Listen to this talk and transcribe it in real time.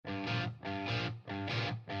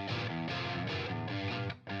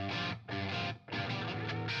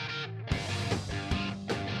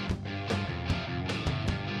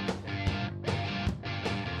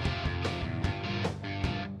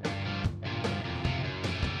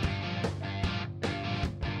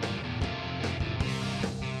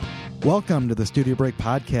Welcome to the Studio Break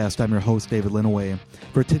Podcast. I'm your host, David Linaway.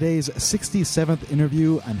 For today's 67th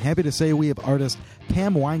interview, I'm happy to say we have artist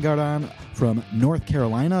Pam Weingart on from North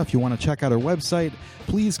Carolina. If you want to check out her website,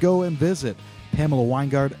 please go and visit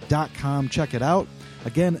PamelaWeingart.com. Check it out.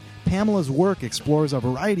 Again, Pamela's work explores a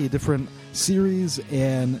variety of different series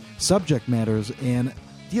and subject matters and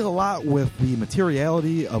deal a lot with the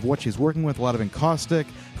materiality of what she's working with, a lot of encaustic,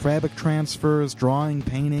 fabric transfers, drawing,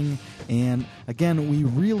 painting, and again, we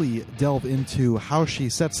really delve into how she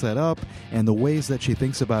sets that up and the ways that she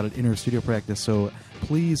thinks about it in her studio practice. So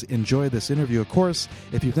please enjoy this interview. Of course,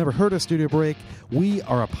 if you've never heard of Studio Break, we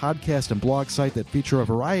are a podcast and blog site that feature a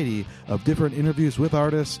variety of different interviews with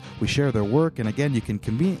artists. We share their work, and again, you can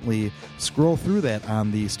conveniently scroll through that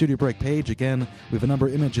on the Studio Break page. Again, we have a number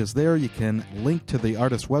of images there. You can link to the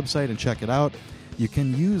artist's website and check it out. You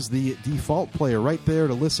can use the default player right there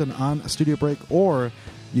to listen on Studio Break, or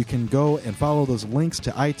you can go and follow those links to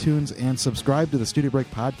iTunes and subscribe to the Studio Break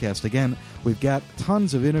podcast. Again, we've got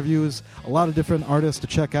tons of interviews, a lot of different artists to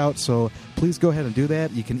check out, so please go ahead and do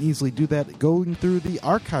that. You can easily do that going through the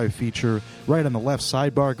archive feature right on the left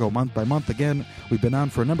sidebar. Go month by month. Again, we've been on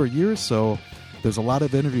for a number of years, so there's a lot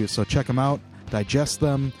of interviews, so check them out, digest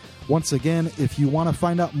them. Once again, if you want to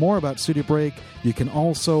find out more about Studio Break, you can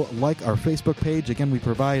also like our Facebook page. Again, we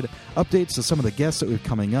provide updates to some of the guests that we have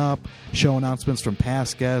coming up, show announcements from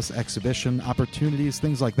past guests, exhibition opportunities,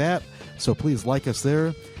 things like that. So please like us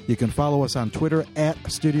there. You can follow us on Twitter at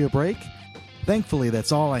Studio Break. Thankfully,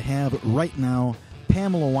 that's all I have right now.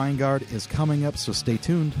 Pamela Weingart is coming up, so stay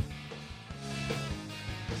tuned.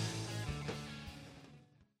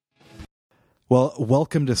 Well,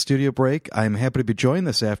 welcome to Studio Break. I'm happy to be joined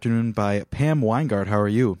this afternoon by Pam Weingart. How are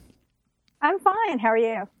you? I'm fine. How are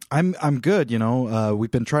you? I'm good. You know, we've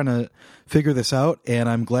been trying to figure this out, and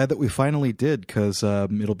I'm glad that we finally did, because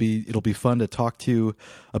it'll be fun to talk to you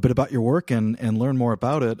a bit about your work and learn more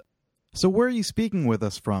about it. So, where are you speaking with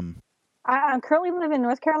us from? I currently live in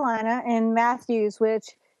North Carolina in Matthews, which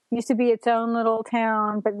used to be its own little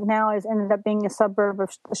town, but now has ended up being a suburb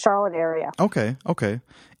of the Charlotte area. Okay.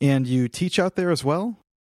 And you teach out there as well?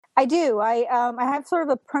 I do. I have sort of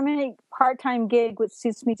a permanent part-time gig, which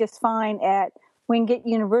suits me just fine at Wingate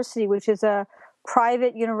University, which is a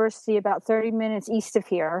private university about 30 minutes east of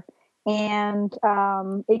here. And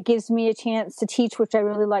it gives me a chance to teach, which I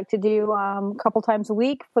really like to do a couple times a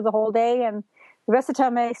week for the whole day. And the rest of the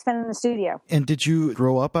time I spend in the studio. And did you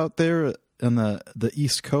grow up out there on the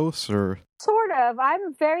East Coast, or? Sort of.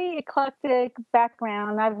 I'm very eclectic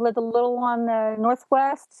background. I've lived a little on the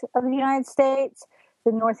northwest of the United States,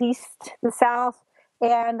 the northeast, the south,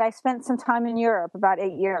 and I spent some time in Europe, about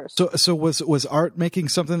 8 years. So was art making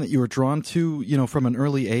something that you were drawn to, from an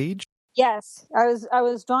early age? Yes, I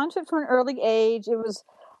was drawn to it from an early age. It was.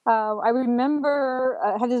 I remember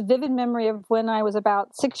I had this vivid memory of when I was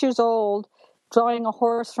about 6 years old, drawing a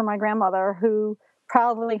horse for my grandmother, who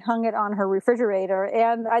proudly hung it on her refrigerator.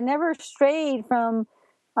 And I never strayed from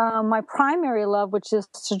my primary love, which is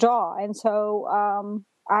to draw. And so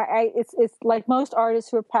it's like most artists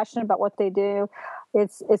who are passionate about what they do,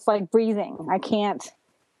 it's like breathing. I can't,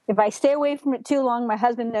 if I stay away from it too long, my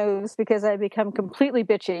husband knows, because I become completely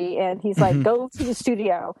bitchy, and he's like, go to the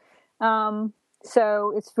studio.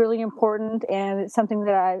 So it's really important, and it's something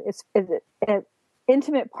that it's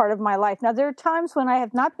intimate part of my life. Now, there are times when I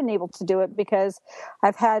have not been able to do it because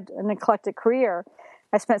I've had an eclectic career.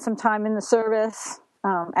 I spent some time in the service,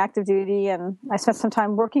 active duty, and I spent some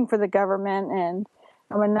time working for the government, and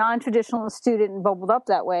I'm a non-traditional student and bubbled up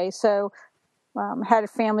that way. So had a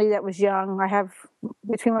family that was young.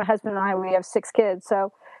 Between my husband and I, we have 6 kids.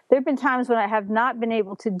 So there have been times when I have not been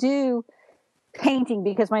able to do painting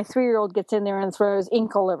because my 3-year-old gets in there and throws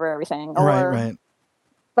ink all over everything. Right.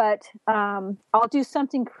 But I'll do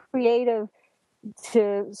something creative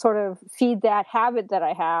to sort of feed that habit that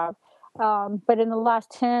I have. But in the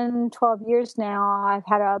last 10, 12 years now, I've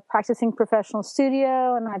had a practicing professional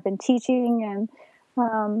studio, and I've been teaching and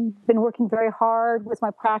been working very hard with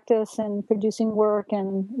my practice and producing work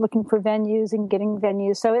and looking for venues and getting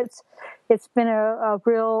venues. So it's been a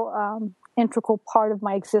real integral part of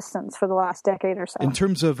my existence for the last decade or so. In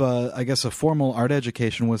terms of, I guess, a formal art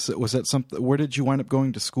education, was that something? Where did you wind up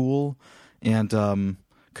going to school? And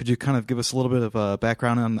could you kind of give us a little bit of a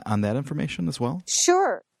background on that information as well?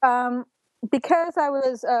 Sure. Because I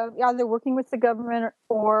was either working with the government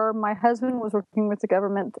or my husband was working with the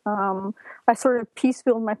government, I sort of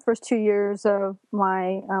piecemealed my first 2 years of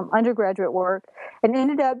my undergraduate work and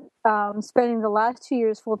ended up spending the last 2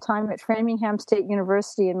 years full-time at Framingham State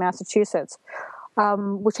University in Massachusetts,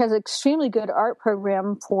 which has an extremely good art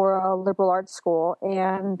program for a liberal arts school.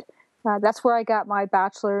 And That's where I got my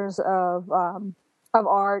bachelor's of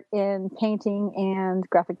art in painting and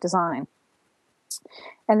graphic design.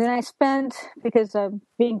 And then I spent, because of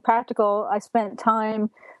being practical, I spent time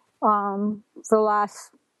for the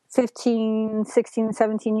last 15, 16,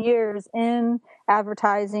 17 years in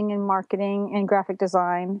advertising and marketing and graphic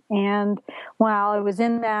design. And while I was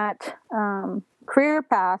in that career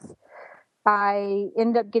path, I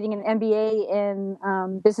ended up getting an MBA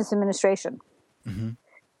in business administration. Mm-hmm.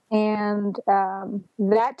 And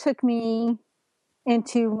that took me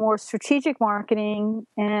into more strategic marketing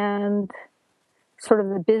and sort of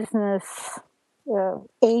the business,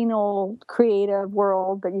 anal, creative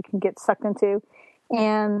world that you can get sucked into.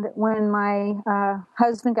 And when my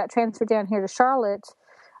husband got transferred down here to Charlotte,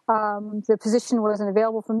 the position wasn't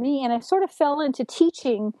available for me, and I sort of fell into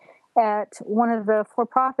teaching at one of the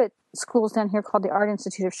for-profit schools down here called the Art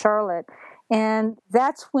Institute of Charlotte. And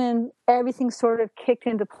that's when everything sort of kicked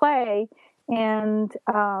into play, and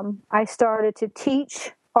I started to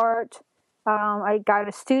teach art. I got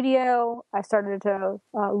a studio. I started to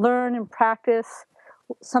learn and practice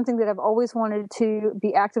something that I've always wanted to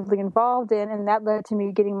be actively involved in, and that led to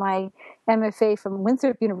me getting my MFA from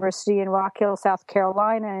Winthrop University in Rock Hill, South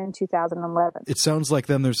Carolina in 2011. It sounds like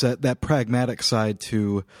then there's that pragmatic side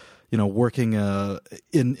to, working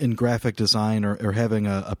in graphic design or having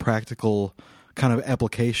a practical kind of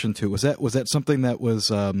application to it. Was that something that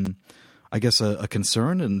was, I guess, a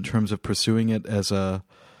concern in terms of pursuing it as a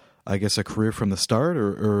career from the start,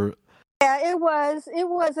 or? Yeah, it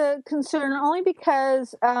was a concern only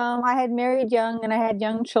because I had married young and I had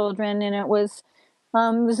young children, and it was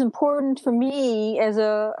important for me as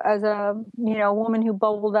a woman who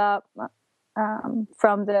bubbled up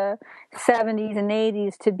from the 70s and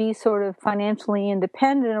 80s to be sort of financially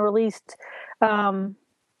independent, or at least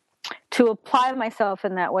to apply myself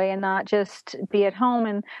in that way and not just be at home.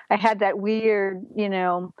 And I had that weird,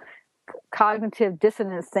 cognitive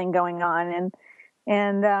dissonance thing going on,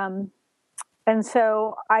 and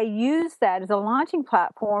so I used that as a launching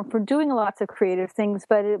platform for doing lots of creative things.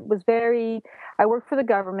 But it was I worked for the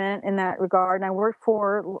government in that regard, and I worked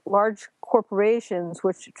for large corporations,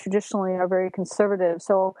 which traditionally are very conservative.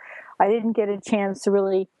 So I didn't get a chance to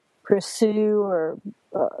really pursue or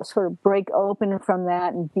sort of break open from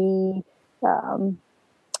that and be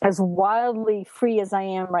as wildly free as I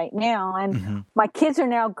am right now. And mm-hmm. My kids are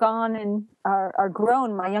now gone and are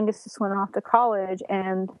grown. My youngest just went off to college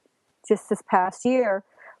and just this past year.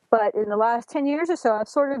 But in the last 10 years or so, I've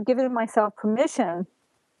sort of given myself permission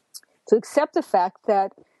to accept the fact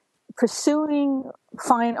that pursuing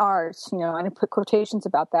fine arts, and I put quotations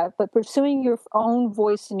about that, but pursuing your own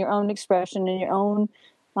voice and your own expression and your own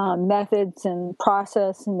methods and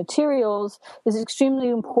process and materials is extremely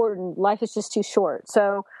important. Life is just too short.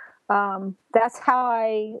 So that's how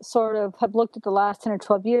I sort of have looked at the last 10 or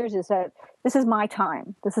 12 years, is that this is my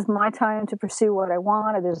time. This is my time to pursue what I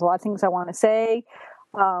want. There's a lot of things I want to say.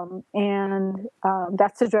 And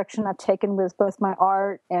that's the direction I've taken with both my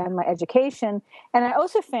art and my education. And I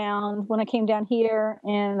also found when I came down here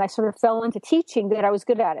and I sort of fell into teaching that I was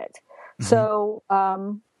good at it. Mm-hmm. So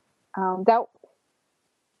that,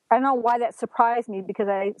 I don't know why that surprised me, because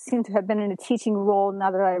I seem to have been in a teaching role now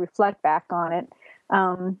that I reflect back on it,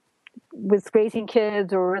 with raising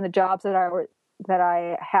kids or in the jobs that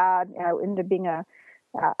I had. I ended up being a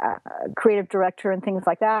creative director and things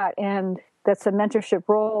like that, and that's a mentorship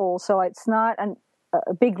role. So it's not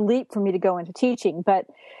a big leap for me to go into teaching, but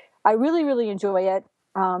I really, really enjoy it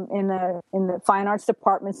in the fine arts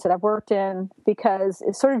departments that I've worked in, because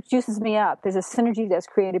it sort of juices me up. There's a synergy that's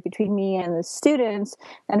created between me and the students,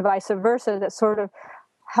 and vice versa, that sort of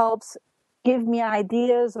helps give me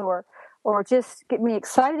ideas or just get me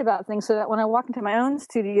excited about things, so that when I walk into my own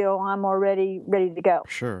studio, I'm already ready to go.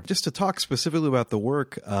 Sure. Just to talk specifically about the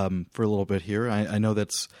work for a little bit here, I know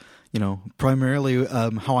that's, primarily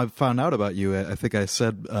how I found out about you. I think I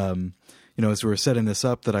said, as we were setting this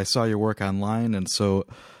up, that I saw your work online. And so,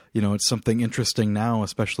 it's something interesting now,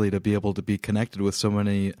 especially to be able to be connected with so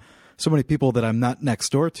many people that I'm not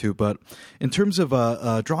next door to. But in terms of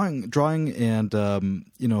drawing and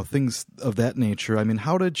things of that nature, I mean,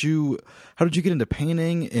 how did you get into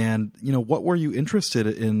painting, and what were you interested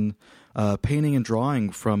in painting and drawing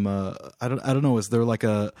from? I don't know. Is there like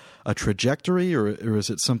a trajectory, or is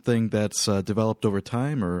it something that's developed over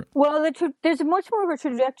time? Or there's much more of a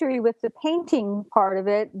trajectory with the painting part of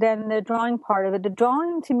it than the drawing part of it. The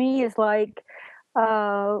drawing to me is like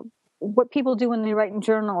what people do when they write in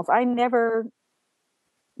journals. I never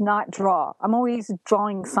not draw. I'm always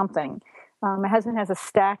drawing something. My husband has a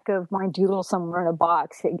stack of my doodles somewhere in a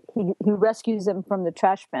box. He rescues them from the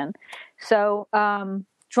trash bin. So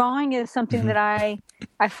drawing is something that I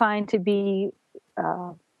find to be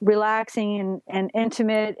relaxing and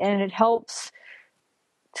intimate, and it helps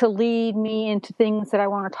to lead me into things that I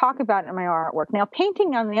want to talk about in my artwork. Now,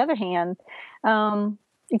 painting, on the other hand,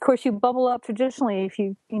 of course, you bubble up traditionally if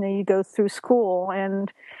you go through school. And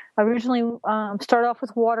I originally started off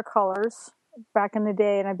with watercolors back in the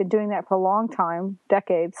day, and I've been doing that for a long time,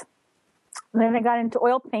 decades. And then I got into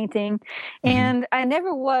oil painting, and I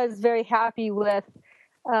never was very happy with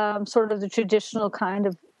sort of the traditional kind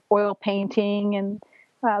of oil painting and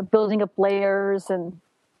building up layers and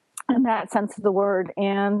in that sense of the word.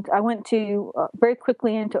 And I went to very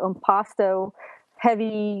quickly into impasto,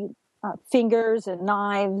 heavy fingers and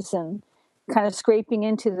knives and kind of scraping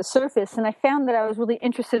into the surface. And I found that I was really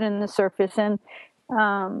interested in the surface. And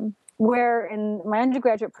where in my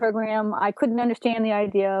undergraduate program, I couldn't understand the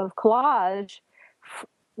idea of collage.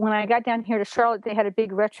 When I got down here to Charlotte, they had a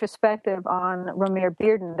big retrospective on Romare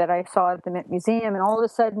Bearden that I saw at the Mint Museum, and all of a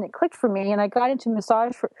sudden it clicked for me, and I got into got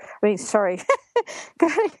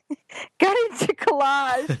into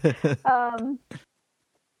collage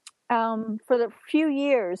for the few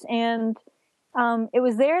years, and it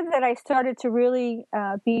was there that I started to really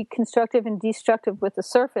be constructive and destructive with the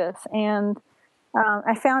surface, and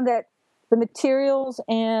I found that the materials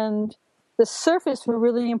and the surface were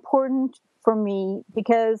really important for me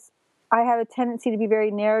because I have a tendency to be very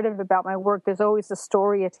narrative about my work. There's always a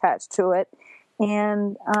story attached to it.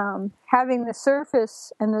 And having the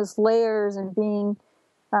surface and those layers and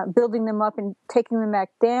building them up and taking them back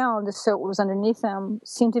down to show what was underneath them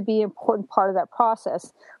seemed to be an important part of that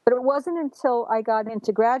process. But it wasn't until I got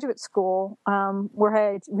into graduate school where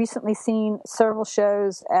I had recently seen several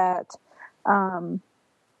shows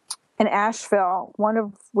in Asheville, one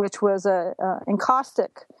of which was a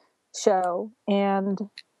encaustic show, and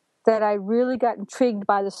that I really got intrigued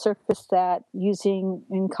by the surface that using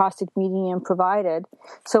encaustic medium provided.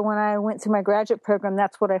 So when I went through my graduate program,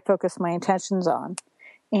 that's what I focused my intentions on.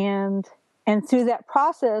 And through that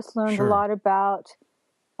process, learned a lot about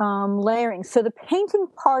layering. So the painting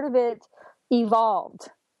part of it evolved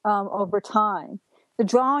over time. The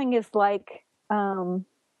drawing is like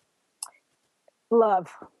love.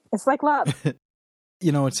 It's like love.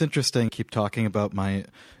 It's interesting. Keep talking about my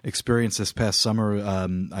experience this past summer.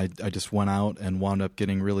 I just went out and wound up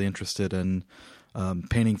getting really interested in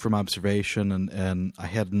painting from observation, and I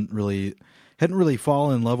hadn't really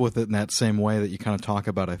fallen in love with it in that same way that you kind of talk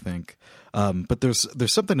about, I think. But there's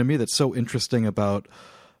something to me that's so interesting about,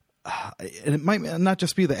 and it might not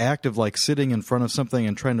just be the act of like sitting in front of something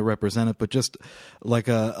and trying to represent it, but just like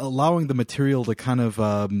allowing the material to kind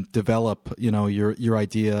of develop, your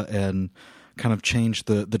idea and kind of change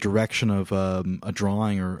the direction of a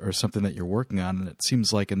drawing or something that you're working on. And it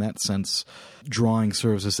seems like in that sense, drawing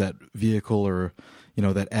serves as that vehicle or,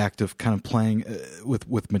 that act of kind of playing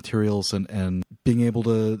with materials and being able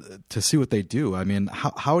to see what they do. I mean,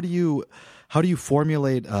 how do you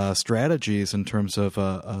formulate strategies in terms of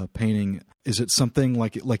painting? Is it something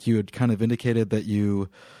like you had kind of indicated that you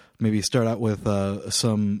maybe start out with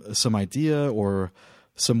some idea or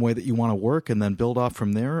some way that you want to work and then build off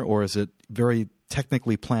from there? Or is it very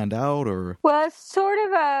technically planned out? Or well, it's sort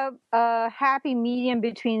of a happy medium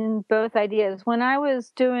between both ideas. When I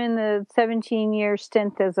was doing the 17-year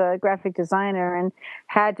stint as a graphic designer and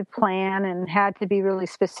had to plan and had to be really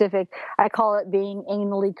specific, I call it being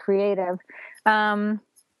anally creative.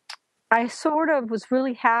 I sort of was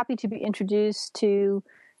really happy to be introduced to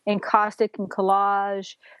encaustic and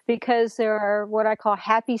collage because there are what I call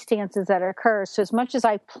happy stances that occur. So as much as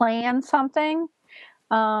I plan something,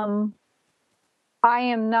 I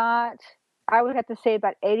would have to say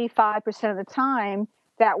about 85% of the time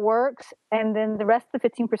that works. And then the rest of the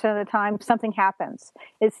 15% of the time, something happens.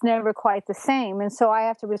 It's never quite the same. And so I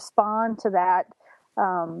have to respond to that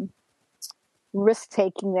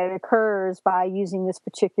risk-taking that occurs by using this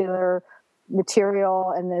particular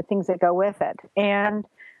material and the things that go with it. And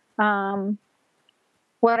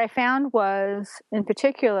what I found was, in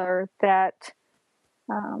particular, that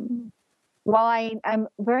while I'm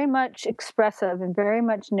very much expressive and very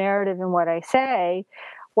much narrative in what I say,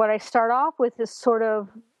 what I start off with is sort of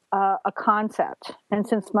a concept. And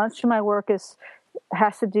since much of my work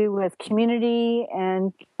has to do with community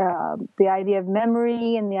and the idea of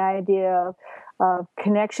memory and the idea of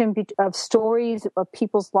connection of stories of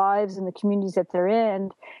people's lives and the communities that they're in,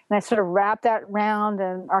 and I sort of wrap that around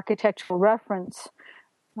an architectural reference,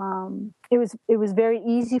 it was very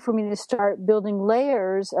easy for me to start building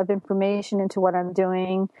layers of information into what I'm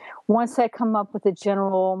doing once I come up with a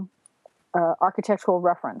general architectural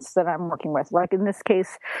reference that I'm working with. Like in this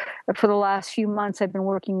case, for the last few months, I've been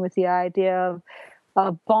working with the idea of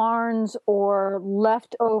barns or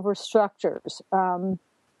leftover structures that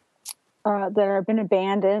have been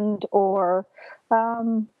abandoned or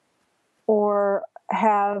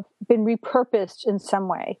have been repurposed in some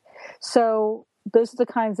way. So those are the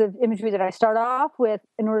kinds of imagery that I start off with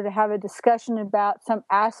in order to have a discussion about some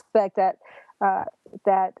aspect that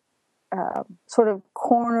sort of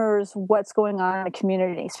corners what's going on in the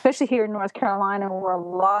community, especially here in North Carolina, where a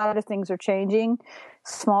lot of things are changing.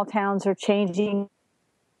 Small towns are changing.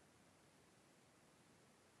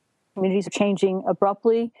 Communities are changing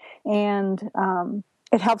abruptly, and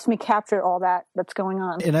it helps me capture all that's going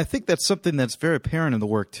on. And I think that's something that's very apparent in the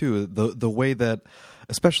work too. The way that,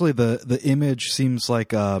 especially the image seems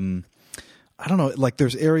like I don't know, like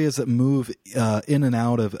there's areas that move in and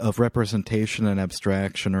out of representation and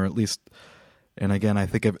abstraction, or at least. And again, I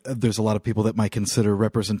think there's a lot of people that might consider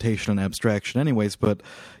representation and abstraction anyways, but,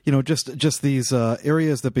 just these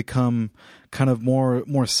areas that become kind of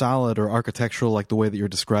more solid or architectural, like the way that you're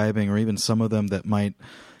describing, or even some of them that might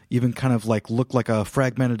even kind of like look like a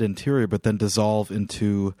fragmented interior, but then dissolve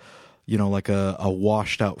into, like a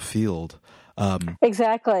washed out field.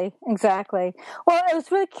 Exactly. Well, I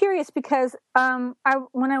was really curious because when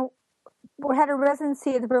I had a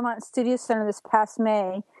residency at the Vermont Studio Center this past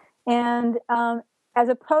May, and as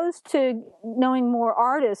opposed to knowing more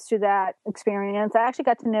artists through that experience, I actually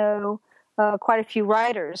got to know quite a few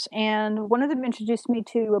writers. And one of them introduced me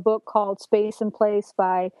to a book called Space and Place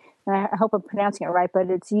by, and I hope I'm pronouncing it right,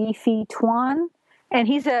 but it's Yi-Fei Tuan. And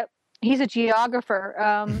he's a geographer,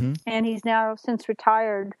 and he's now since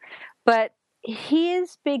retired. But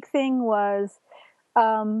his big thing was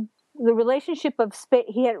the relationship of space.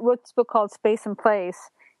 He had wrote this book called Space and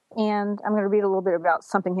Place. And I'm going to read a little bit about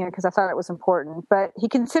something here because I thought it was important. But he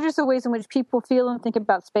considers the ways in which people feel and think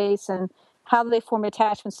about space and how they form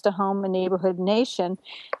attachments to home and neighborhood and nation,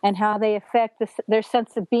 and how they affect their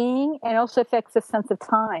sense of being and also affects the sense of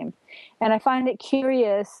time. And I find it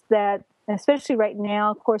curious that, especially right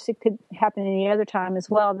now, of course it could happen any other time as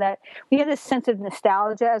well, that we have this sense of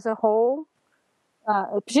nostalgia as a whole,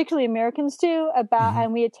 particularly Americans do, about,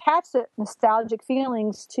 and we attach the nostalgic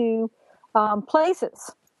feelings to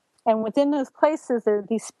places. And within those places, there are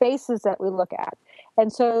these spaces that we look at,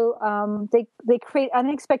 and so they create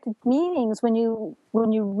unexpected meanings when you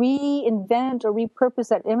reinvent or repurpose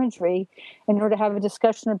that imagery in order to have a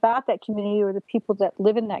discussion about that community or the people that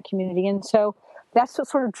live in that community. And so that's what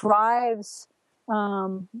sort of drives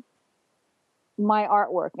my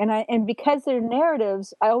artwork. And because they're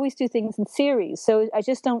narratives, I always do things in series. So I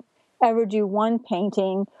just don't ever do one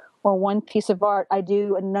painting or one piece of art. I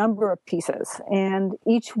do a number of pieces, and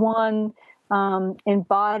each one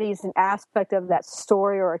embodies an aspect of that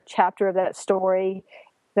story or a chapter of that story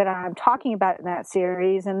that I'm talking about in that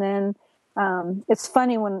series. And then it's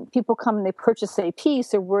funny when people come and they purchase a piece,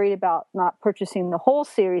 they're worried about not purchasing the whole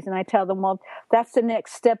series. And I tell them, well, that's the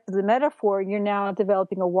next step of the metaphor. You're now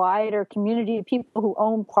developing a wider community of people who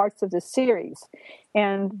own parts of the series.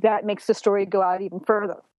 And that makes the story go out even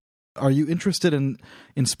further. Are you interested in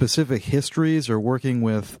specific histories or working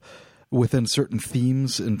within certain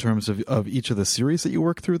themes in terms of each of the series that you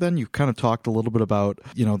work through? Then you kind of talked a little bit about,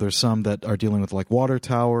 there's some that are dealing with like water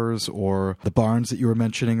towers or the barns that you were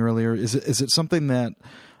mentioning earlier. Is it something that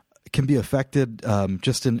can be affected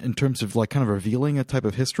just in terms of like kind of revealing a type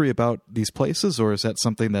of history about these places, or is that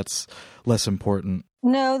something that's less important?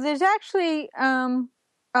 No, there's actually, from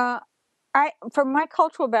my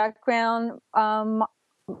cultural background,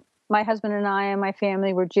 my husband and I and my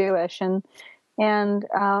family were Jewish, and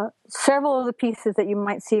several of the pieces that you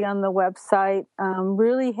might see on the website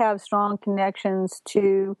really have strong connections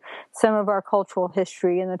to some of our cultural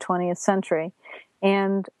history in the 20th century,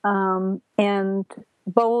 and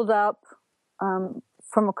bubbled up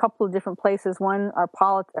from a couple of different places. One, our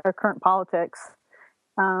current politics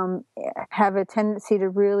have a tendency to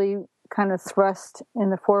really kind of thrust in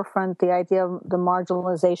the forefront the idea of the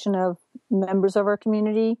marginalization of members of our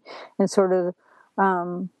community and sort of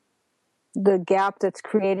the gap that's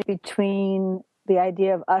created between the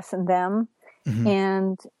idea of us and them. Mm-hmm.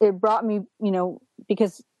 And it brought me,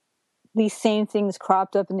 because these same things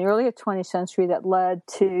cropped up in the early 20th century that led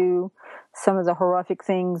to some of the horrific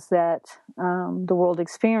things that the world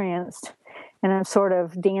experienced. And I'm sort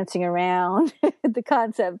of dancing around the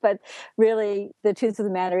concept, but really the truth of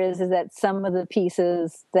the matter is that some of the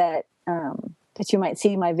pieces that you might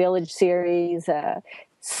see in my Village series,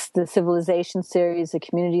 the Civilization series, the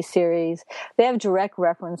Community series, they have direct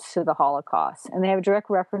reference to the Holocaust, and they have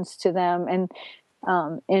direct reference to them and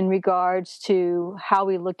in regards to how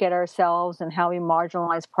we look at ourselves and how we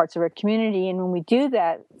marginalize parts of our community. And when we do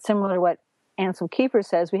that, similar to what Ansel Keeper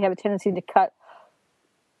says, we have a tendency to cut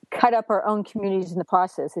cut up our own communities in the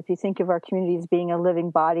process. If you think of our communities being a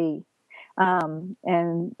living body, and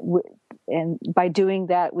by doing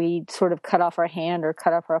that, we sort of cut off our hand or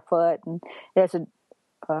cut off our foot, and there's a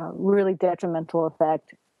really detrimental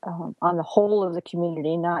effect on the whole of the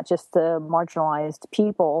community, not just the marginalized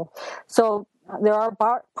people. So there are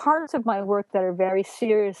parts of my work that are very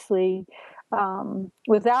seriously,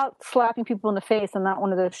 without slapping people in the face. I'm not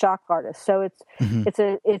one of those shock artists. So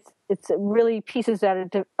it's really pieces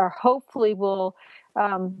that are hopefully will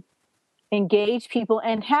engage people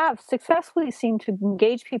and have successfully seemed to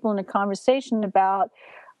engage people in a conversation about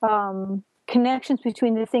connections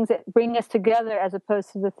between the things that bring us together as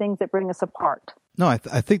opposed to the things that bring us apart. No, I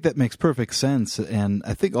think that makes perfect sense. And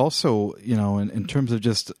I think also, in terms of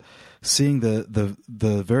just seeing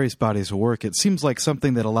the various bodies of work, it seems like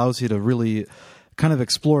something that allows you to really kind of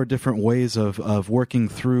explore different ways of working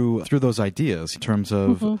through those ideas in terms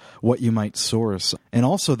of what you might source. And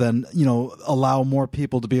also then, allow more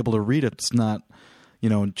people to be able to read it. It's not,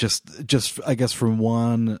 just I guess from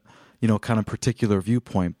one, kind of particular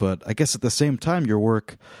viewpoint. But I guess at the same time, your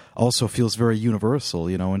work also feels very universal,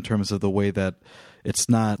 in terms of the way that it's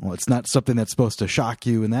not something that's supposed to shock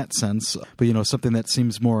you in that sense, but, something that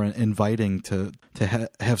seems more inviting to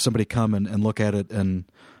have somebody come and look at it and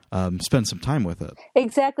spend some time with it.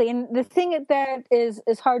 Exactly. And the thing that is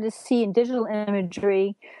hard to see in digital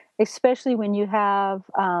imagery, especially when you have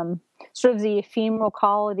sort of the ephemeral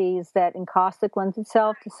qualities that encaustic lends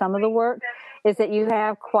itself to some of the work, is that you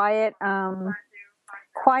have quiet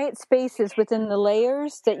spaces within the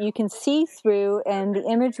layers that you can see through, and the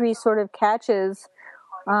imagery sort of catches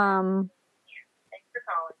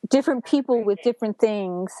different people with different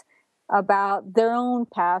things about their own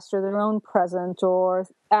past or their own present or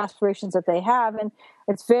aspirations that they have. And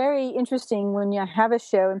it's very interesting when you have a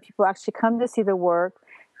show and people actually come to see the work.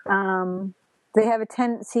 They have a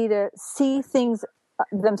tendency to see things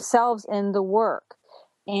themselves in the work,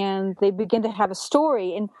 and they begin to have a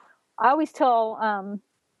story. And I always tell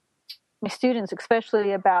my students,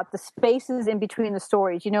 especially, about the spaces in between the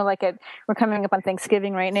stories. We're coming up on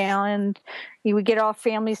Thanksgiving right now, and you would get all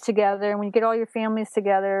families together. And when you get all your families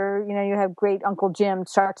together, you have great Uncle Jim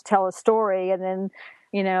start to tell a story, and then,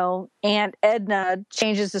 Aunt Edna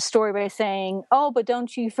changes the story by saying, "Oh, but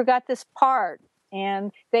don't you forgot this part?"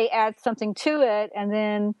 And they add something to it, and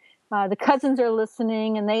then the cousins are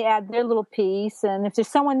listening and they add their little piece. And if there's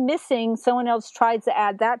someone missing, someone else tries to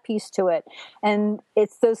add that piece to it. And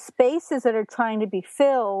it's those spaces that are trying to be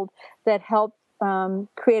filled that help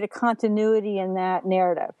create a continuity in that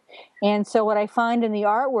narrative. And so what I find in the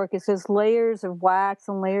artwork is those layers of wax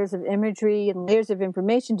and layers of imagery and layers of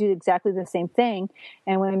information do exactly the same thing.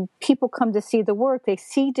 And when people come to see the work, they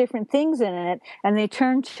see different things in it, and they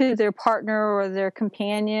turn to their partner or their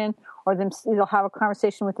companion, or they'll have a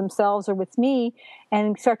conversation with themselves or with me,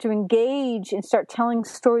 and start to engage and start telling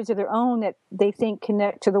stories of their own that they think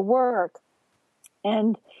connect to the work,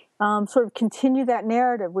 and sort of continue that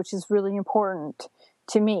narrative, which is really important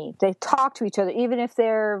to me. They talk to each other, even if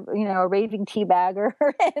they're, a raving teabagger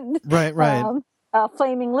and right. A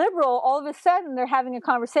flaming liberal. All of a sudden, they're having a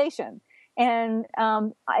conversation, and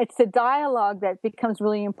it's the dialogue that becomes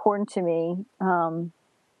really important to me.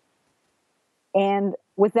 And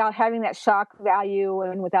without having that shock value,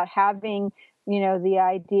 and without having, the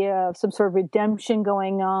idea of some sort of redemption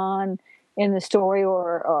going on in the story,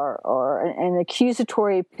 or an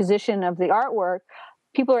accusatory position of the artwork,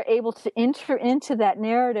 people are able to enter into that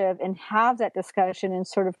narrative and have that discussion and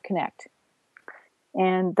sort of connect.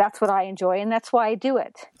 And that's what I enjoy, and that's why I do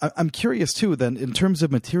it. I'm curious, too, then, in terms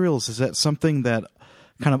of materials, is that something that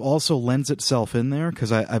kind of also lends itself in there?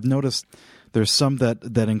 Because I've noticed there's some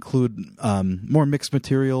that include more mixed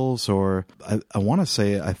materials, or I want to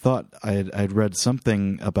say I thought I'd read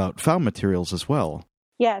something about found materials as well.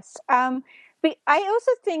 Yes. But I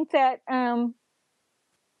also think that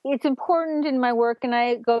it's important in my work, and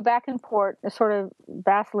I go back and forth, sort of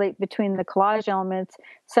vacillate between the collage elements.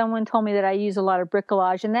 Someone told me that I use a lot of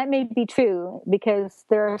bricolage, and that may be true, because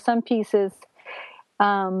there are some pieces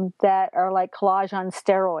that are like collage on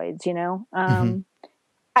steroids,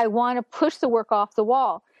 I want to push the work off the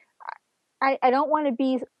wall. I don't want to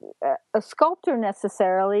be a sculptor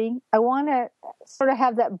necessarily. I want to sort of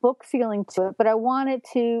have that book feeling to it, but I want it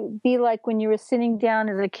to be like when you were sitting down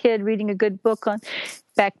as a kid reading a good book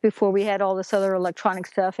back before we had all this other electronic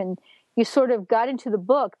stuff, and you sort of got into the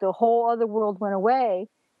book, the whole other world went away,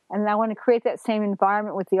 and I want to create that same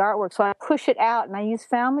environment with the artwork. So I push it out, and I use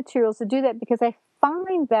found materials to do that, because I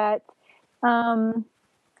find that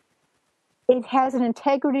it has an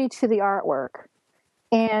integrity to the artwork.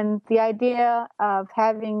 And the idea of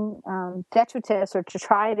having detritus or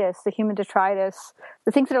detritus, the human detritus,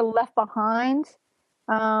 the things that are left behind,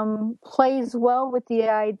 plays well with the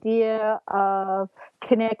idea of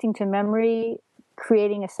connecting to memory,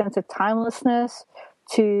 creating a sense of timelessness,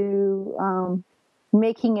 to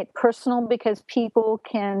making it personal because people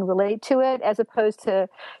can relate to it, as opposed to,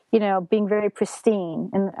 being very pristine.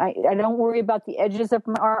 And I don't worry about the edges of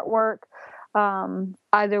my artwork,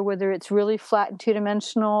 either whether it's really flat and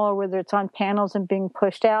two-dimensional or whether it's on panels and being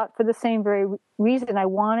pushed out, for the same very reason. I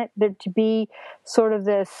want there to be sort of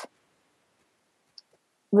this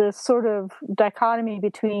sort of dichotomy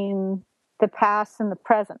between the past and the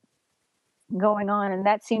present going on, and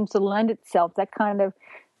that seems to lend itself, that kind of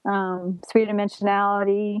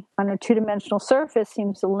three-dimensionality on a two-dimensional surface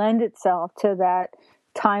seems to lend itself to that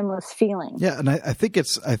timeless feeling. Yeah, and I think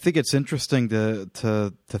it's interesting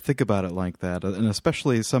to think about it like that, and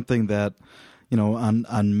especially something that,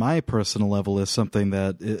 on my personal level is something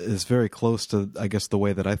that is very close to, I guess, the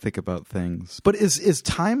way that I think about things. But is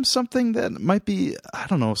time something that might be, I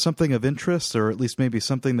don't know, something of interest, or at least maybe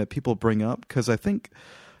something that people bring up? Because I think,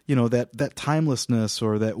 that timelessness,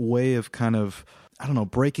 or that way of kind of, I don't know,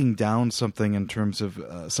 breaking down something in terms of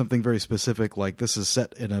something very specific, like this is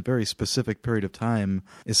set in a very specific period of time,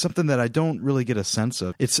 is something that I don't really get a sense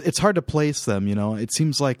of. It's hard to place them, It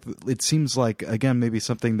seems like again, maybe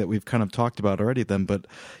something that we've kind of talked about already then, but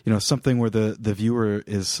something where the viewer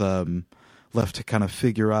is left to kind of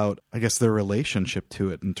figure out, I guess, their relationship to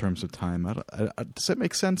it in terms of time. Does that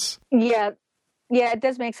make sense? Yeah, it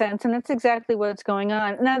does make sense, and that's exactly what's going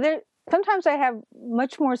on. Now, sometimes I have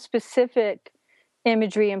much more specific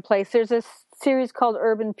imagery in place. There's a series called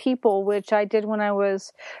Urban People, which I did when I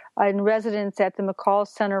was in residence at the McCall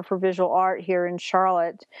Center for Visual Art here in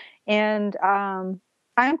Charlotte. And I'm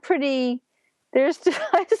still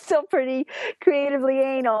pretty creatively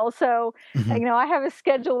anal. So, I have a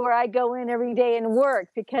schedule where I go in every day and work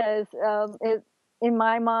because in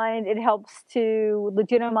my mind, it helps to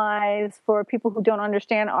legitimize for people who don't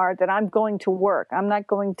understand art that I'm going to work. I'm not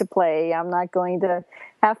going to play. I'm not going to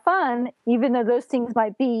have fun. Even though those things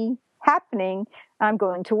might be happening, I'm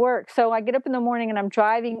going to work. So I get up in the morning and I'm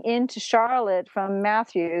driving into Charlotte from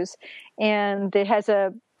Matthews, and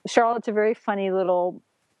Charlotte's a very funny little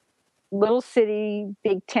city,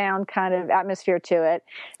 big town kind of atmosphere to it.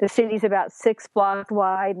 The city's about 6 blocks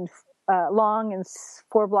wide and long and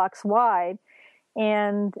 4 blocks wide.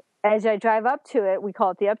 And as I drive up to it, we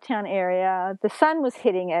call it the Uptown area, the sun was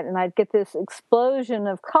hitting it, and I'd get this explosion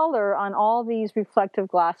of color on all these reflective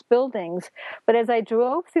glass buildings. But as I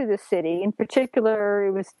drove through the city, in particular,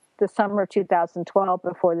 it was the summer of 2012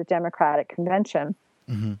 before the Democratic Convention,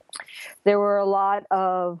 there were a lot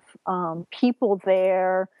of people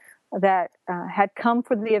there that had come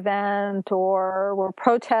for the event or were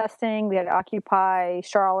protesting. They had Occupy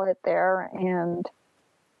Charlotte there, and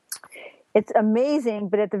it's amazing,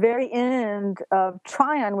 but at the very end of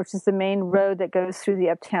Tryon, which is the main road that goes through the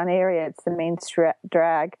Uptown area, it's the main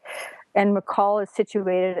drag, and McCall is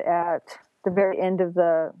situated at the very end of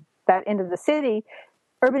that end of the city.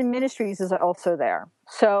 Urban Ministries is also there.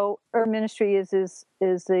 So Urban Ministry is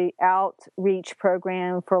the outreach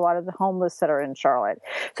program for a lot of the homeless that are in Charlotte.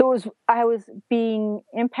 So I was being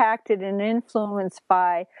impacted and influenced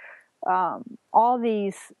by all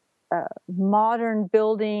these modern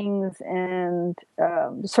buildings and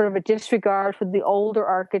sort of a disregard for the older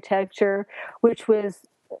architecture, which was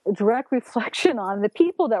a direct reflection on the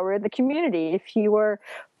people that were in the community. If you were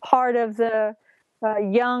part of the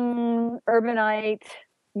young urbanite,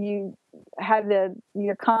 you had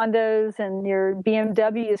your condos and your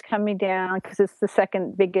BMWs coming down because it's the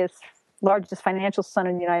second largest financial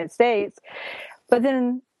center in the United States. But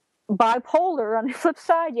then bipolar, on the flip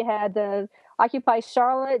side, you had the Occupy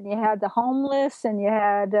Charlotte, and you had the homeless, and you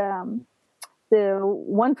had the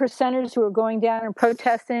one percenters who were going down and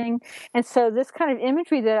protesting. And so this kind of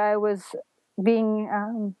imagery that I was being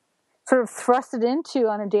sort of thrusted into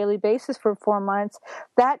on a daily basis for 4 months,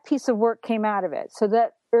 that piece of work came out of it. So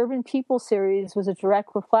that Urban People series was a direct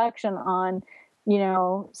reflection on,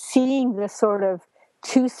 seeing this sort of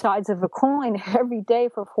two sides of a coin every day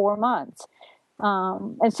for 4 months.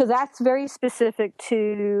 And so that's very specific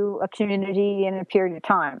to a community in a period of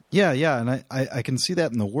time. Yeah, and I can see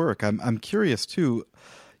that in the work. I'm curious too,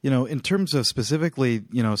 in terms of specifically,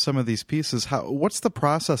 some of these pieces. What's the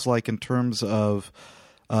process like in terms of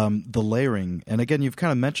the layering? And again, you've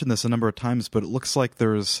kind of mentioned this a number of times, but it looks like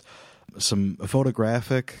there's some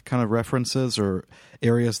photographic kind of references or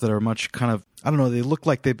areas that are much kind of, I don't know, they look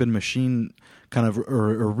like they've been machine kind of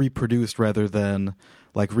or reproduced rather than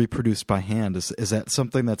like reproduced by hand. Is that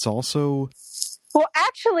something that's also Well,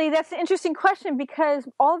 actually, that's an interesting question because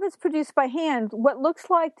all of it's produced by hand. What looks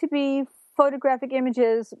like to be photographic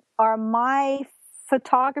images are my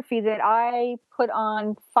photography that I put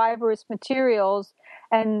on fibrous materials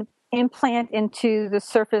and implant into the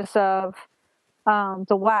surface of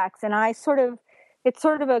the wax. And it's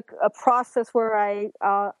sort of a process where I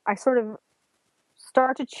sort of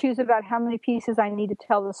start to choose about how many pieces I need to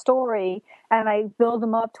tell the story, and I build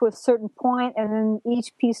them up to a certain point, and then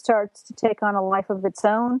each piece starts to take on a life of its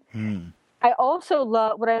own. I also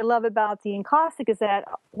what I love about the encaustic is that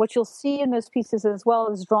what you'll see in those pieces as well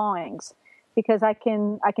as drawings, because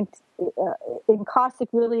encaustic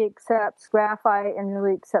really accepts graphite and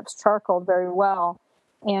really accepts charcoal very well.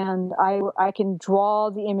 And I can draw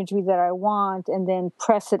the imagery that I want and then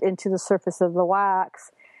press it into the surface of the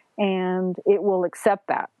wax, and it will accept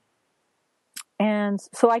that. And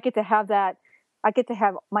so I get to have that. I get to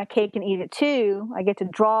have my cake and eat it too. I get to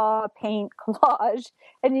draw, paint, collage,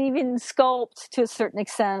 and even sculpt to a certain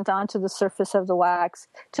extent onto the surface of the wax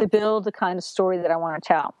to build the kind of story that I want to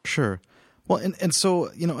tell. Sure. Well, and so,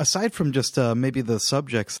 aside from just maybe the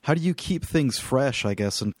subjects, how do you keep things fresh, I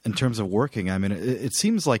guess, in terms of working? I mean, it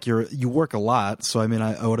seems like you work a lot. So, I mean,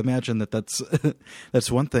 I would imagine that's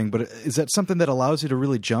that's one thing. But is that something that allows you to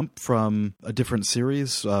really jump from a different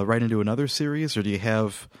series right into another series? Or do you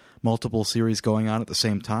have multiple series going on at the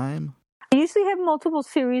same time? I usually have multiple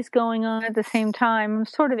series going on at the same time. I'm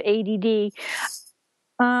sort of ADD.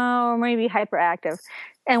 Or maybe hyperactive.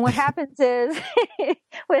 And what happens is,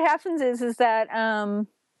 that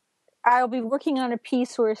I'll be working on a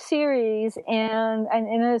piece or a series, and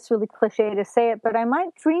it's really cliche to say it, but I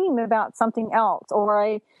might dream about something else,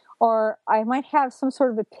 or I might have some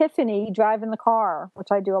sort of epiphany driving the car, which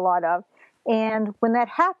I do a lot of. And when that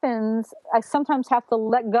happens, I sometimes have to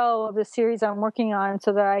let go of the series I'm working on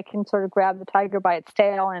so that I can sort of grab the tiger by its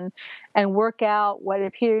tail and work out what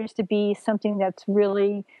appears to be something that's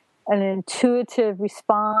really an intuitive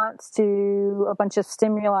response to a bunch of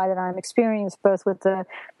stimuli that I'm experiencing, both with the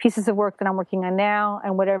pieces of work that I'm working on now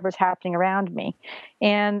and whatever's happening around me.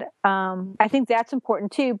 And I think that's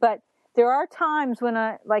important too. But there are times when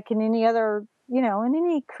like in any other, in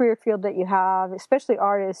any career field that you have, especially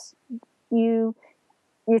artists, you're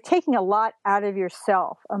taking a lot out of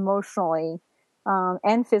yourself emotionally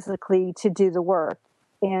and physically to do the work,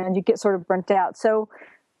 and you get sort of burnt out. So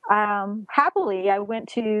happily, I went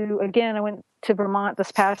to Vermont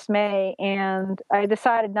this past May, and I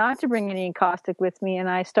decided not to bring any encaustic with me, and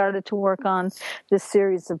I started to work on this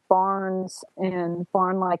series of barns and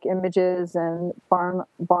barn-like images and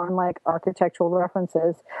barn-like architectural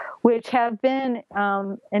references, which have been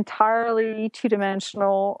entirely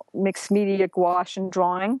two-dimensional mixed media gouache and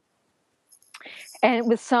drawing, and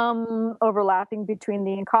with some overlapping between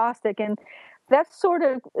the encaustic. And that's sort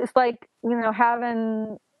of, it's like,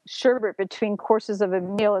 having sherbet between courses of a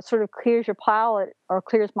meal. It sort of clears your palate, or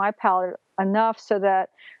clears my palate enough so that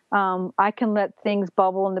I can let things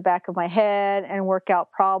bubble in the back of my head and work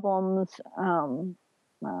out problems through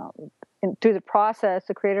the process,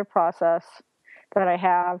 the creative process that I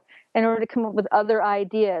have, in order to come up with other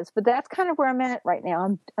ideas. But that's kind of where I'm at right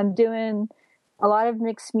now. I'm doing a lot of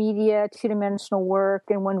mixed media, two-dimensional work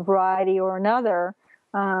in one variety or another,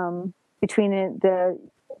 between the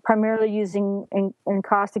primarily using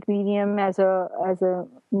encaustic medium as a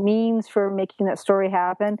means for making that story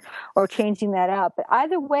happen, or changing that up. But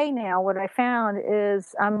either way now, what I found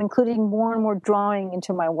is I'm including more and more drawing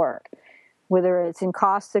into my work, whether it's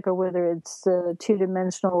encaustic or whether it's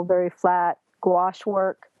two-dimensional, very flat gouache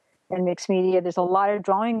work and mixed media. There's a lot of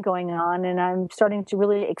drawing going on, and I'm starting to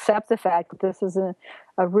really accept the fact that this is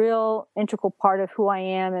a real integral part of who I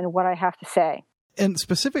am and what I have to say. And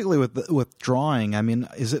specifically with drawing, I mean,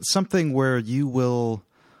 is it something where you will,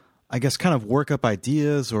 I guess, kind of work up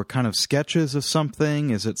ideas or kind of sketches of something?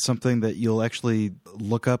 Is it something that you'll actually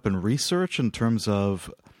look up and research in terms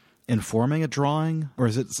of informing a drawing? Or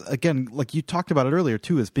is it, again, like you talked about it earlier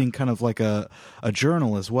too, as being kind of like a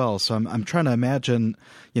journal as well? So I'm trying to imagine,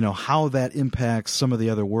 how that impacts some of the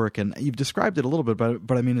other work. And you've described it a little bit,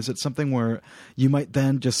 but I mean, is it something where you might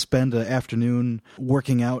then just spend an afternoon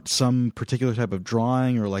working out some particular type of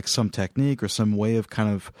drawing, or like some technique or some way of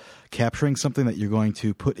kind of capturing something that you're going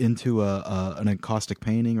to put into an encaustic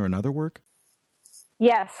painting or another work?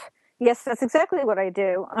 Yes, that's exactly what I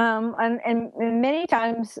do. And many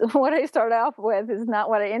times what I start off with is not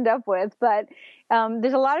what I end up with, but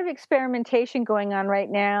there's a lot of experimentation going on right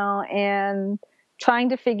now, and trying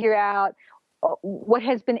to figure out what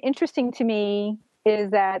has been interesting to me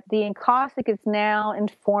is that the encaustic is now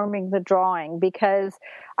informing the drawing, because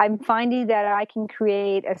I'm finding that I can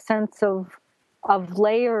create a sense of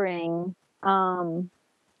layering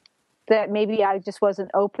that maybe I just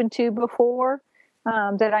wasn't open to before,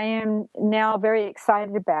 that I am now very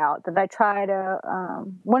excited about, that I try to,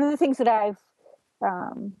 one of the things that I've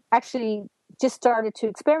actually just started to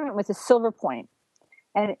experiment with is silver point,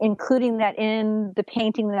 and including that in the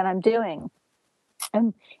painting that I'm doing.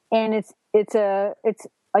 And it's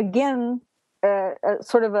again, a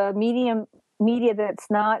sort of a media that's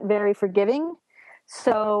not very forgiving.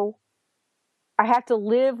 So I have to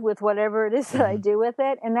live with whatever it is that I do with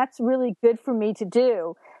it. And that's really good for me to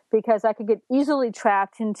do, because I could get easily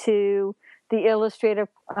trapped into the illustrative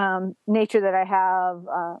nature that I have.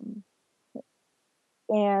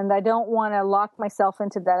 And I don't want to lock myself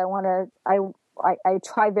into that. I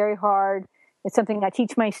try very hard. It's something I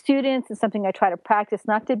teach my students. It's something I try to practice,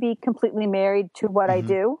 not to be completely married to what I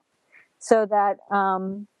do, so that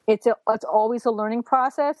it's always a learning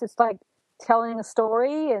process. It's like telling a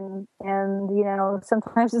story, and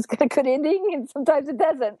sometimes it's got a good ending and sometimes it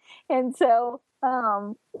doesn't. And so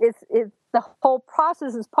it's the whole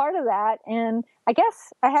process is part of that. And I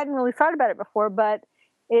guess I hadn't really thought about it before, but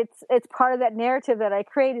it's part of that narrative that I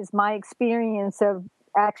create, is my experience of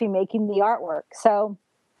actually making the artwork. So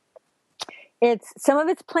some of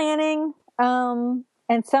it's planning, and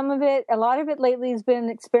a lot of it lately has been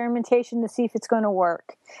experimentation to see if it's going to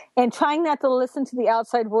work, and trying not to listen to the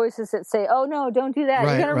outside voices that say, "Oh no, don't do that.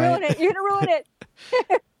 You're going to ruin it. You're going to ruin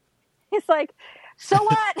it." It's like, so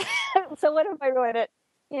what? So what if I ruin it?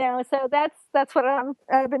 So that's what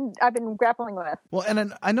I've been grappling with. Well,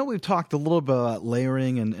 and I know we've talked a little bit about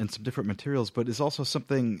layering and some different materials, but is also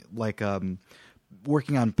something like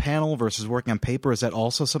working on panel versus working on paper. Is that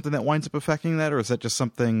also something that winds up affecting that, or is that just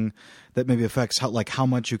something that maybe affects how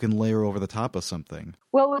much you can layer over the top of something?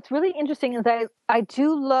 Well, what's really interesting is I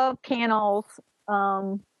do love panels.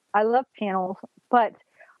 I love panels, but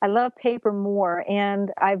I love paper more,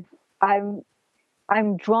 and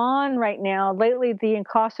I'm drawn right now. Lately, the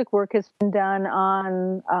encaustic work has been done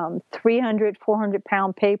on 300,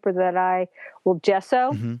 400-pound paper that I will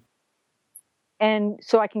gesso. Mm-hmm. And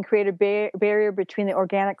so I can create a barrier between the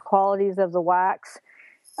organic qualities of the wax,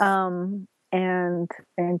 and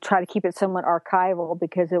try to keep it somewhat archival,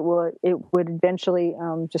 because it would eventually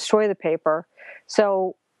destroy the paper.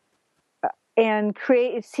 So, and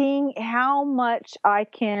seeing how much I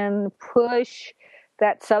can push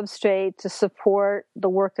that substrate to support the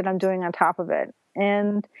work that I'm doing on top of it.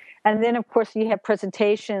 And then of course you have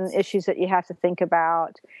presentation issues that you have to think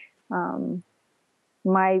about.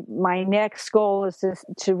 My next goal is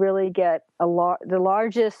to really get the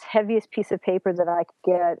largest, heaviest piece of paper that I could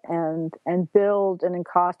get, and build an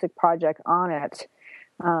encaustic project on it,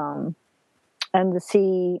 and to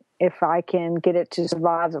see if I can get it to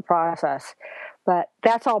survive the process. But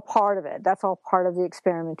that's all part of it. That's all part of the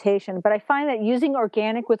experimentation. But I find that using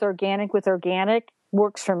organic with organic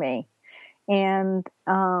works for me, and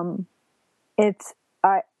it's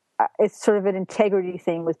sort of an integrity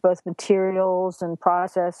thing with both materials and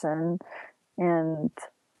process and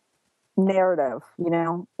narrative,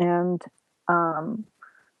 and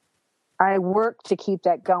I work to keep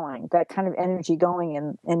that going, that kind of energy going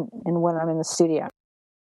in when I'm in the studio.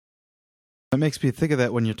 It makes me think of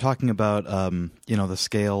that when you're talking about, the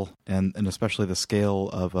scale and especially the scale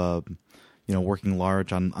of, working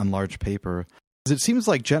large on large paper. It seems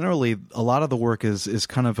like generally a lot of the work is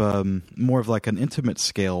kind of more of like an intimate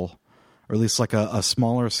scale, or at least like a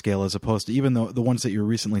smaller scale, as opposed to even the ones that you're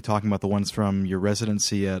recently talking about, the ones from your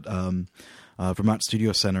residency at Vermont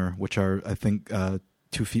Studio Center, which are, I think,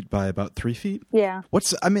 2 feet by about 3 feet. Yeah.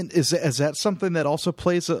 Is that something that also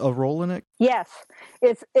plays a role in it? Yes.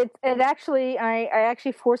 It actually, I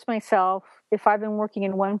actually force myself, if I've been working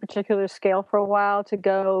in one particular scale for a while, to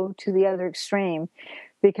go to the other extreme,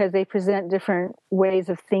 because they present different ways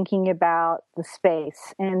of thinking about the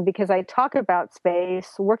space. And because I talk about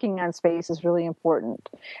space, working on space is really important.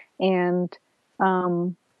 And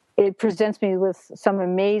it presents me with some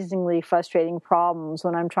amazingly frustrating problems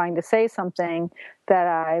when I'm trying to say something that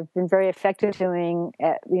I've been very effective doing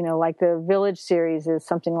like the Village series is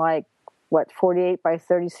something like, 48 by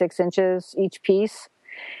 36 inches each piece.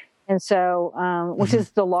 And so, which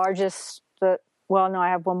is the largest, I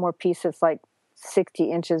have one more piece that's like 60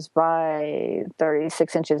 inches by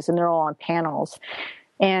 36 inches, and they're all on panels.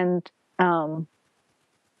 And I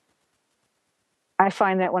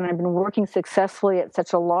find that when I've been working successfully at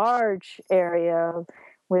such a large area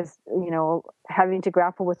with, having to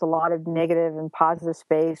grapple with a lot of negative and positive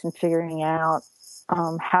space and figuring out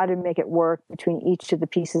how to make it work between each of the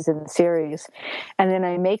pieces in the series. And then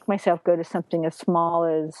I make myself go to something as small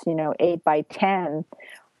as, 8 by 10,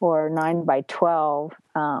 or 9 by 12,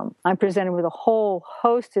 I'm presented with a whole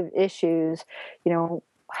host of issues.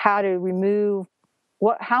 How to remove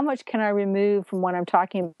how much can I remove from what I'm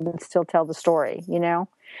talking about and still tell the story,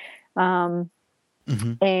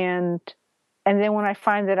 Mm-hmm. And then when I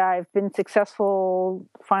find that I've been successful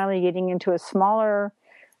finally getting into a smaller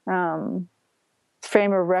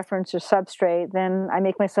frame of reference or substrate, then I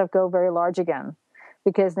make myself go very large again.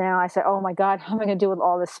 Because now I say, oh my God, how am I going to do with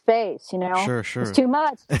all this space? Sure. It's too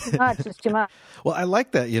much. It's too much. Well, I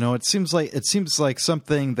like that. It seems like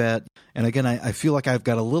something that, and again, I feel like I've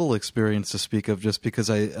got a little experience to speak of, just because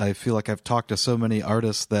I feel like I've talked to so many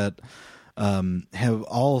artists that have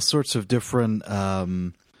all sorts of different.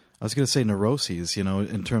 I was going to say neuroses,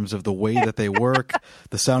 in terms of the way that they work,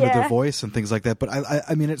 the sound of their voice and things like that. But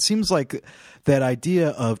I mean, it seems like that idea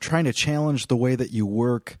of trying to challenge the way that you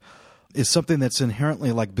work is something that's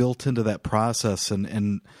inherently like built into that process.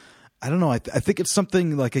 And I don't know, I think it's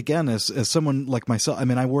something like, again, as someone like myself, I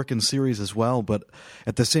mean, I work in series as well, but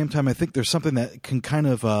at the same time, I think there's something that can kind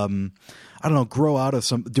of, grow out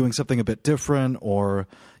of doing something a bit different, or,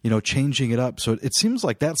 changing it up. So it seems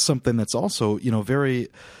like that's something that's also, very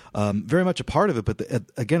much a part of it, but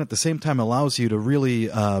again, at the same time, allows you to really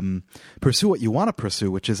pursue what you want to pursue,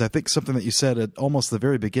 which is, I think, something that you said at almost the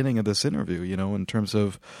very beginning of this interview, in terms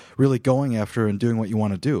of really going after and doing what you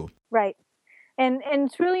want to do. Right. And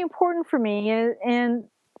it's really important for me, and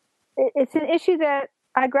it's an issue that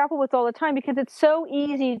I grapple with all the time, because it's so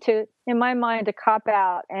easy in my mind, to cop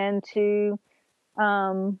out and to,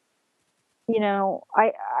 I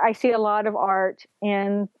see a lot of art,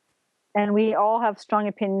 and we all have strong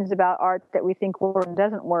opinions about art that we think works and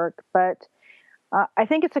doesn't work. But I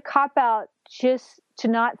think it's a cop out just to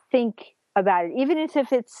not think about it, even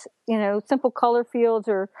if it's, simple color fields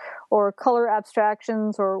or color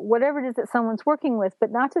abstractions or whatever it is that someone's working with,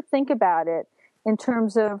 but not to think about it in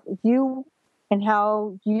terms of you and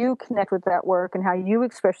how you connect with that work and how you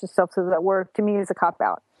express yourself through that work, to me, is a cop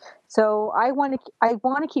out. So I want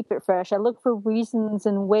to keep it fresh. I look for reasons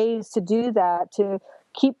and ways to do that, to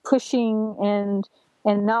keep pushing and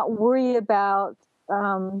not worry about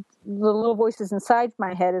the little voices inside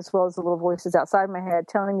my head as well as the little voices outside my head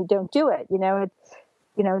telling me don't do it.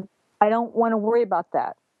 I don't want to worry about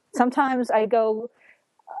that. Sometimes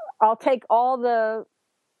I'll take all the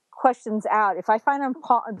questions out. If I find I'm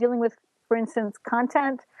dealing with, for instance,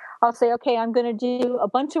 content, I'll say, okay, I'm going to do a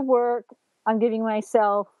bunch of work. I'm giving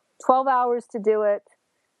myself 12 hours to do it.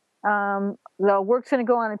 The work's going to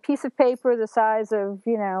go on a piece of paper the size of,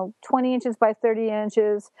 20 inches by 30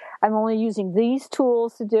 inches. I'm only using these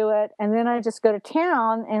tools to do it. And then I just go to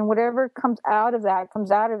town, and whatever comes out of that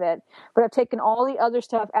comes out of it. But I've taken all the other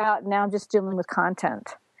stuff out, and now I'm just dealing with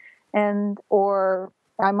content. Or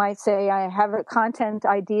I might say I have a content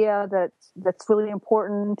idea that's really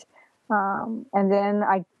important. And then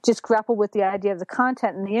I just grapple with the idea of the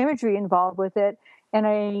content and the imagery involved with it.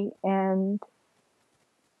 And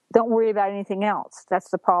don't worry about anything else. That's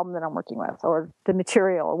the problem that I'm working with, or the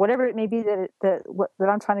material, or whatever it may be that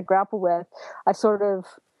I'm trying to grapple with. I sort of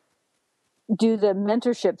do the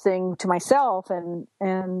mentorship thing to myself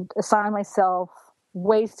and assign myself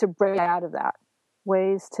ways to break out of that,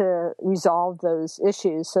 ways to resolve those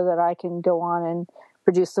issues so that I can go on and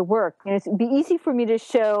produce the work. And it'd be easy for me to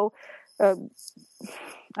show, I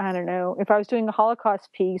don't know, if I was doing a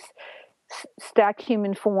Holocaust piece, stack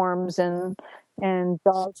human forms and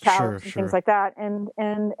dog cows and things like that, and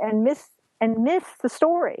miss the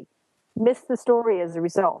story as a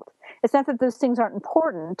result. It's not that those things aren't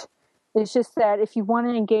important. It's just that if you want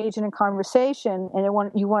to engage in a conversation and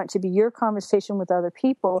you want it to be your conversation with other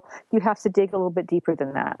people, you have to dig a little bit deeper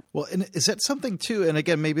than that. Well, and is that something too? And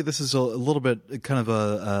again, maybe this is a little bit kind of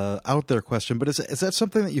a out there question, but is that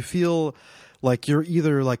something that you feel like you're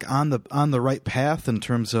either like on the right path in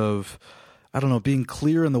terms of, I don't know, being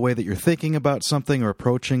clear in the way that you're thinking about something or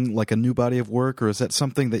approaching like a new body of work, or is that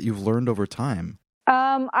something that you've learned over time?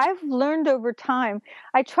 I've learned over time.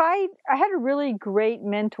 I had a really great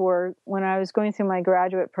mentor when I was going through my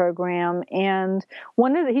graduate program, and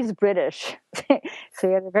he's British, so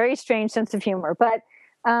he had a very strange sense of humor. But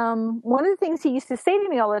one of the things he used to say to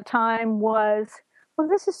me all the time was, well,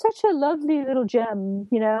 this is such a lovely little gem,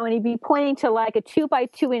 and he'd be pointing to like a 2 by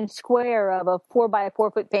 2 inch square of a 4 by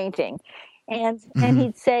 4 foot painting. And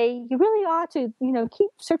he'd say, you really ought to, keep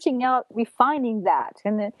searching out, refining that.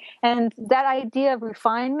 And that idea of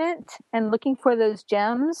refinement and looking for those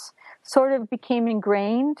gems sort of became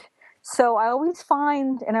ingrained. So I always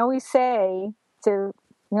find, and I always say to,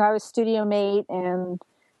 I was studio mate, and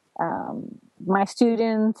my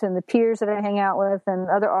students and the peers that I hang out with and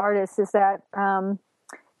other artists, is that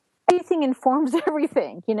everything informs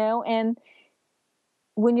everything, and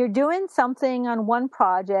when you're doing something on one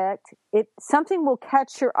project, something will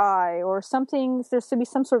catch your eye, or there's to be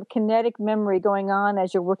some sort of kinetic memory going on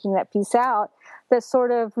as you're working that piece out that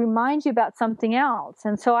sort of reminds you about something else.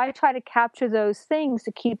 And so I try to capture those things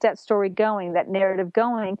to keep that story going, that narrative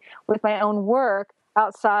going with my own work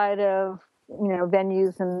outside of,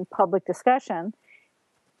 venues and public discussion,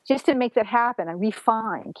 just to make that happen. I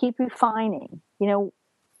keep refining,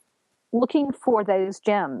 looking for those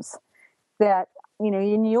gems that,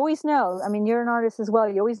 and you always know, you're an artist as well.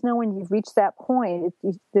 You always know when you've reached that point.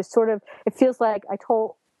 It feels like it's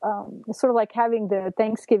sort of like having the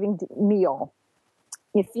Thanksgiving meal.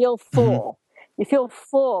 You feel full. Mm-hmm. You feel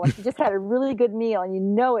full, like you just had a really good meal, and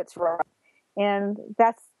it's right. And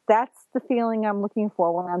that's the feeling I'm looking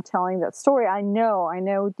for when I'm telling that story. I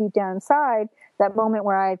know deep down inside that moment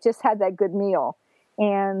where I just had that good meal,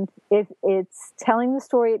 and it's telling the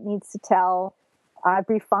story it needs to tell. I've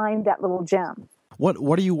refined that little gem.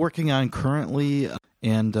 What are you working on currently,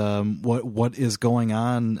 and what is going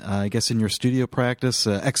on, I guess, in your studio practice,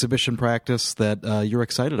 exhibition practice that you're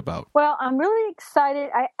excited about? Well, I'm really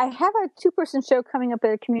excited. I have a 2-person show coming up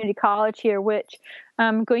at a community college here, which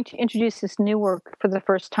I'm going to introduce this new work for the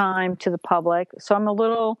first time to the public. So I'm a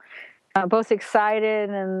little both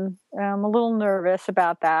excited and I'm a little nervous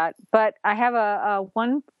about that. But I have a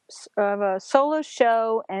solo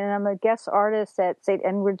show, and I'm a guest artist at St.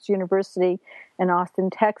 Edward's University in Austin,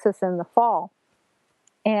 Texas in the fall.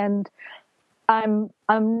 And I'm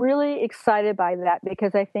really excited by that,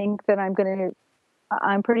 because I think that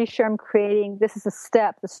I'm pretty sure I'm creating, this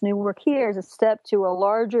new work here is a step to a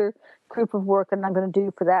larger group of work that I'm going to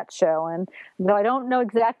do for that show. And though I don't know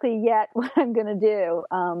exactly yet what I'm going to do,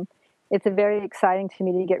 it's very exciting to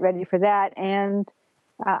me to get ready for that. And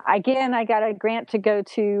again, I got a grant to go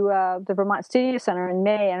to the Vermont Studio Center in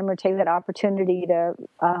May, and I'm going to take that opportunity to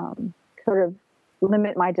sort of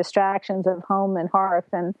limit my distractions of home and hearth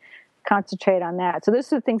and concentrate on that. So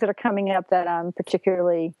those are the things that are coming up that I'm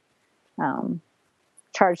particularly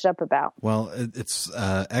charged up about. Well, it's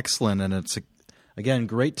excellent, and it's, again,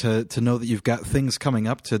 great to know that you've got things coming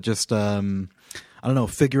up to just,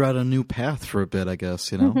 figure out a new path for a bit, I guess,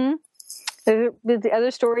 Mm-hmm. There's the other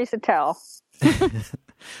stories to tell.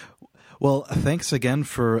 Well, thanks again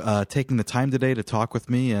for taking the time today to talk with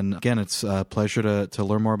me. And again, it's a pleasure to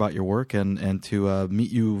learn more about your work and to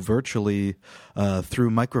meet you virtually through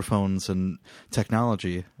microphones and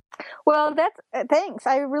technology. Well, thanks.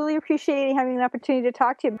 I really appreciate having the opportunity to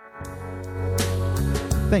talk to you.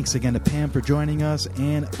 Thanks again to Pam for joining us.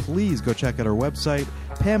 And please go check out our website,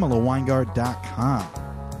 PamelaWeingart.com.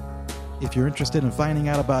 If you're interested in finding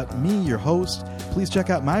out about me, your host, please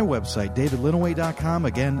check out my website, DavidLinaway.com.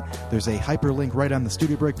 Again, there's a hyperlink right on the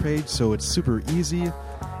Studio Break page, so it's super easy.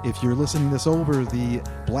 If you're listening to this over the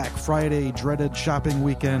Black Friday dreaded shopping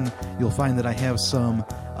weekend, you'll find that I have some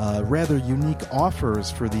rather unique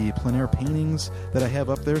offers for the plein air paintings that I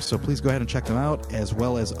have up there, so please go ahead and check them out, as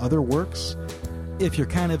well as other works. If you're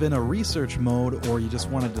kind of in a research mode, or you just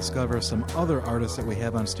want to discover some other artists that we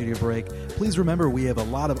have on Studio Break, please remember we have a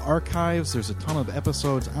lot of archives. There's a ton of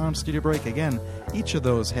episodes on Studio Break. Again, each of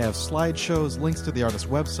those have slideshows, links to the artist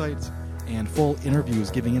websites, and full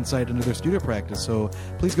interviews giving insight into their studio practice. So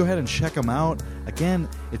please go ahead and check them out. Again,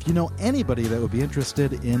 if you know anybody that would be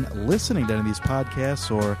interested in listening to any of these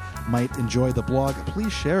podcasts or might enjoy the blog,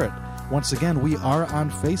 please share it. Once again, we are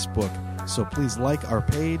on Facebook, so please like our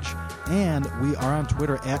page, and we are on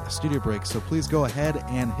Twitter at Studio Break, so please go ahead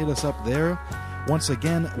and hit us up there. Once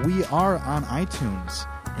again, we are on iTunes,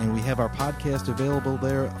 and we have our podcast available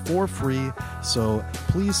there for free, so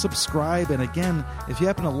please subscribe. And again, if you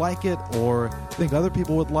happen to like it or think other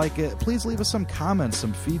people would like it, please leave us some comments,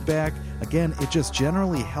 some feedback. Again, it just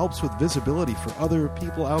generally helps with visibility for other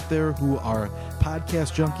people out there who are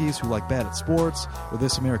podcast junkies, who like Bad at Sports, or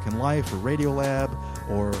This American Life, or Radiolab,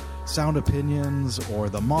 or Sound Opinions, or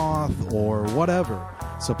The Moth, or whatever.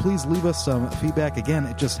 So please leave us some feedback. Again,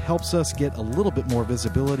 it just helps us get a little bit more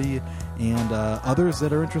visibility, and others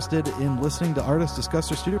that are interested in listening to artists discuss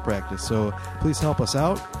their studio practice. So please help us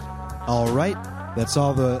out. All right, that's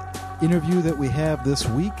all the interview that we have this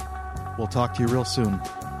week. We'll talk to you real soon.